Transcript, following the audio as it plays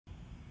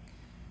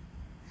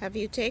Have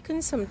you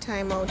taken some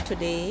time out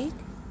today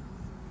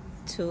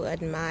to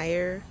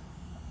admire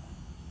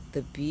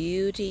the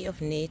beauty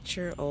of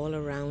nature all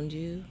around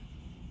you?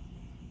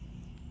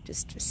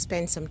 Just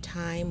spend some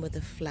time with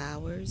the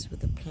flowers,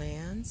 with the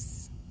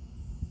plants,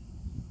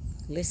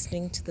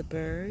 listening to the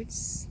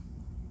birds,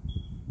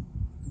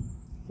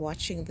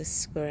 watching the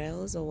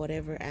squirrels or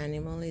whatever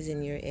animal is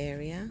in your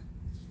area.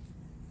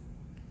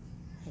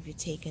 Have you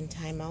taken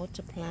time out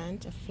to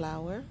plant a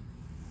flower?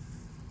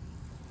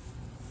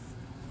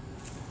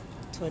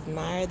 To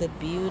admire the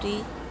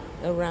beauty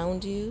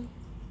around you?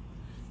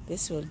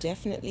 This will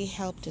definitely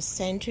help to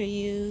center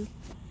you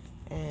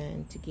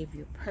and to give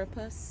you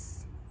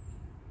purpose,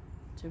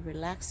 to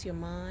relax your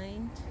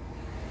mind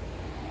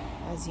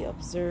as you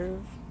observe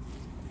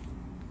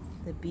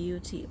the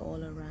beauty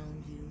all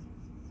around you.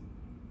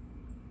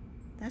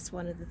 That's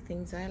one of the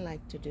things I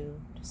like to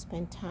do, to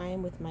spend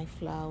time with my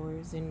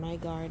flowers in my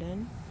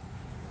garden,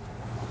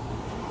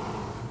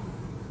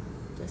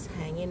 just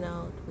hanging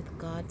out with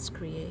God's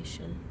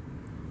creation.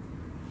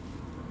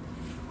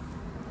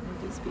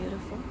 Isn't this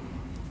beautiful?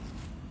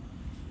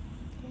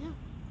 Yeah.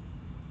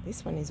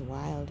 This one is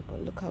wild,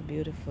 but look how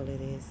beautiful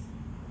it is.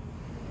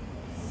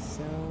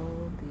 So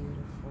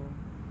beautiful.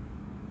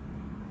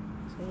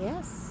 So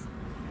yes,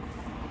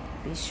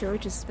 be sure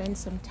to spend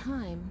some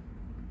time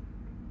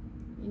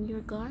in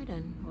your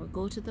garden or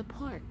go to the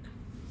park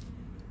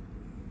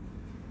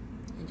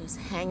and just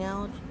hang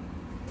out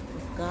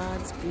with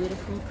God's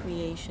beautiful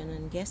creation.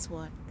 And guess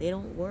what? They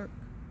don't work.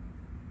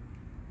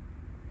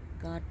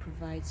 God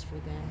provides for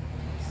them,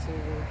 so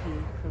will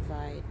He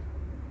provide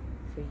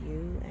for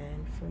you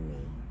and for me.